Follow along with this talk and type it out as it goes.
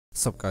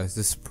What's up guys,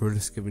 this is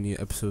ThePerilous giving you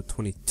episode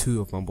 22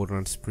 of my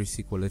Borderlands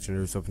pre-sequel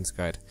Legendary Weapons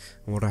Guide,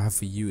 and what I have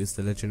for you is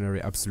the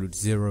Legendary Absolute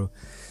Zero.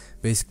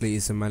 Basically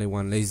it's a melee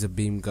 1 laser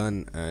beam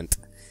gun and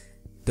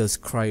does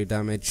cryo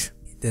damage.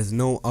 There's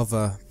no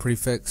other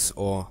prefix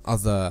or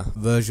other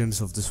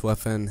versions of this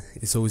weapon,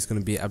 it's always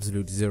going to be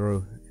Absolute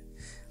Zero.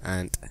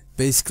 And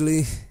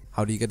basically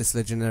how do you get this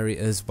legendary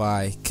is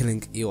by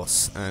killing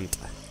EOS, and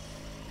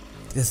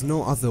there's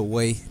no other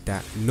way,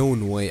 that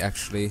known way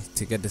actually,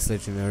 to get this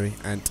legendary,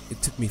 and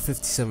it took me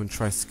 57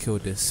 tries to kill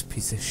this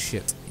piece of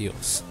shit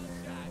EOS,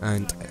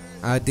 and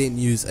I didn't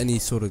use any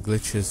sort of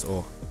glitches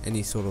or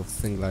any sort of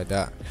thing like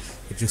that.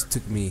 It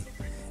took me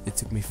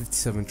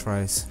 57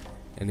 tries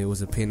and it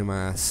was a pain in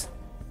my ass.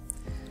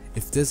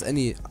 If there's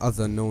any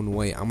other known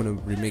way, I'm gonna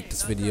remake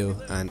this video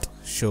and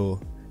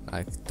show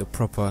like the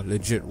proper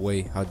legit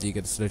way how do you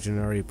get this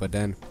legendary. But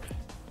then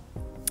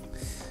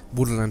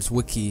Borderlands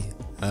Wiki,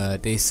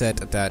 they said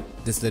that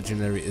this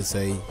legendary is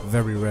a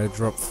very rare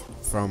drop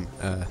from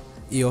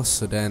EOS,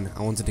 so then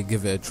I wanted to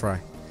give it a try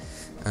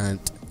and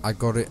I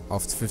got it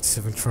after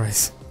 57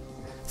 tries.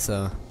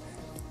 So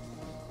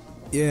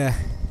yeah,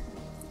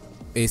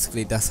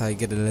 basically that's how you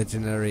get a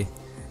legendary.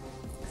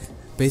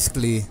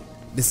 Basically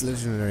this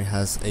legendary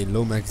has a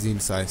low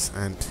magazine size,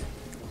 and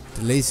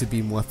the laser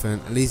beam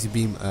weapon,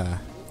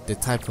 the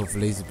type of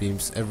laser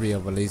beams, every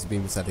other laser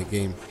beam inside the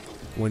game,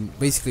 when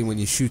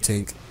you're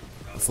shooting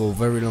for a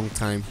very long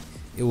time,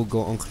 it will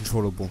go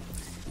uncontrollable.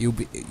 You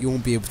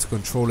won't be able to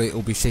control it. It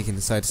will be shaking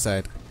side to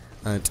side.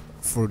 And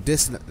for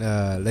this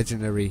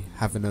legendary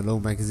having a low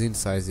magazine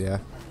size, yeah,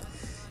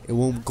 it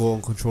won't go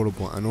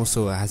uncontrollable, and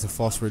also it has a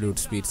fast reload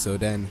speed. So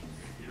then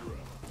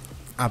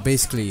I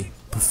basically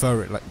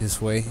prefer it like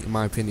this way, in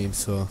my opinion.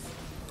 So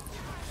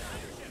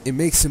it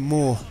makes it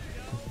more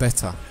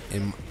better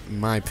in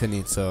my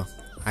opinion. So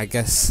I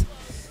guess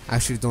I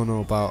actually don't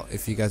know about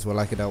if you guys will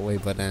like it that way,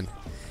 but then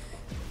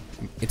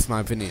it's my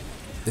opinion.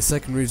 The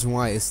second reason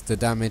why is the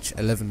damage,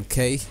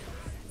 11k.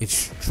 It's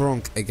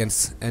strong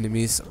against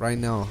enemies. Right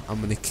now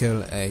I'm gonna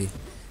kill a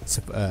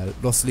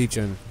Lost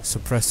Legion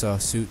suppressor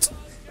suit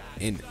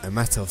in a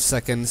matter of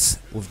seconds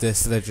with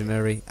this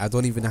legendary. I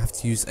don't even have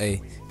to use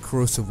a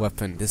corrosive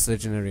weapon, this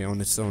legendary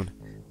on its own.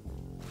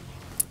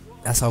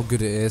 That's how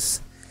good it is,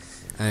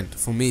 and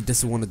for me this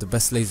is one of the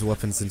best laser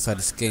weapons inside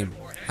this game.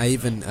 I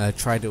even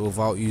tried it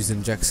without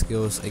using jack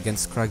skills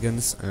against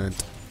Kragans, and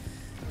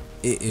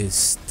it is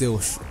still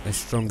as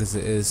strong as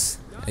it is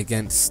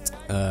against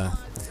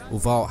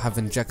without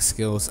having jack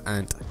skills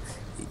and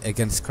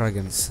against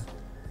Kragans.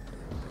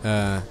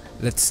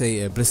 Let's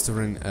say a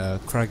blistering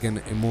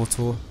Kragan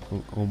immortal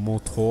or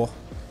mortor,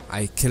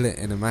 I kill it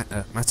in a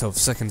matter of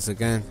seconds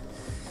again.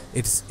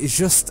 It's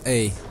just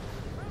a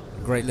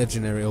great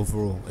legendary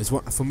overall.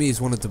 For me, it's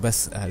one of the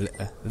best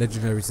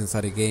legendaries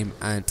inside the game,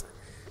 and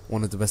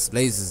one of the best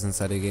lasers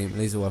inside the game,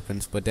 laser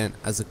weapons. But then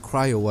as a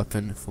cryo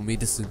weapon, for me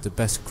this is the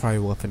best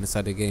cryo weapon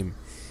inside the game.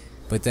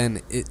 But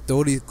then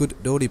the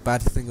only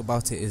bad thing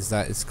about it is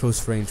that it's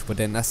close range, but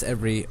then that's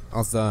every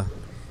other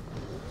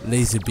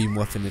laser beam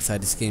weapon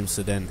inside this game,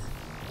 so then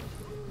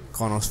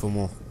can't ask for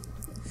more.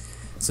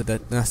 So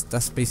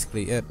that's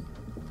basically it.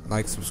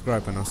 Like,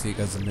 subscribe, and I'll see you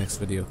guys in the next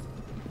video.